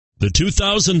The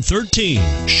 2013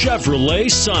 Chevrolet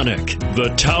Sonic.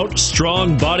 The tout,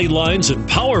 strong body lines, and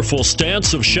powerful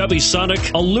stance of Chevy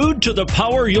Sonic allude to the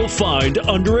power you'll find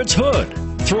under its hood.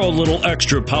 Throw a little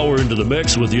extra power into the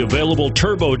mix with the available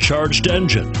turbocharged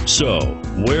engine. So,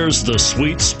 where's the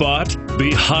sweet spot?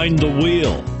 Behind the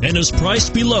wheel, and is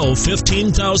priced below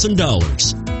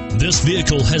 $15,000. This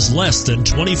vehicle has less than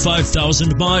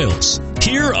 25,000 miles.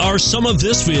 Here are some of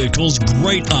this vehicle's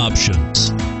great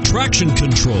options: traction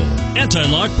control,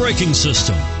 anti-lock braking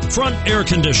system, front air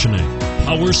conditioning,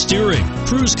 power steering,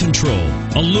 cruise control,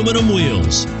 aluminum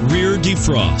wheels, rear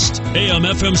defrost,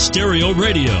 AM/FM stereo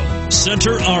radio,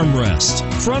 center armrest,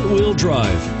 front wheel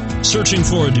drive. Searching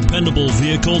for a dependable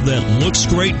vehicle that looks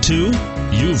great too?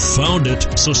 You've found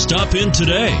it, so stop in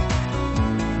today.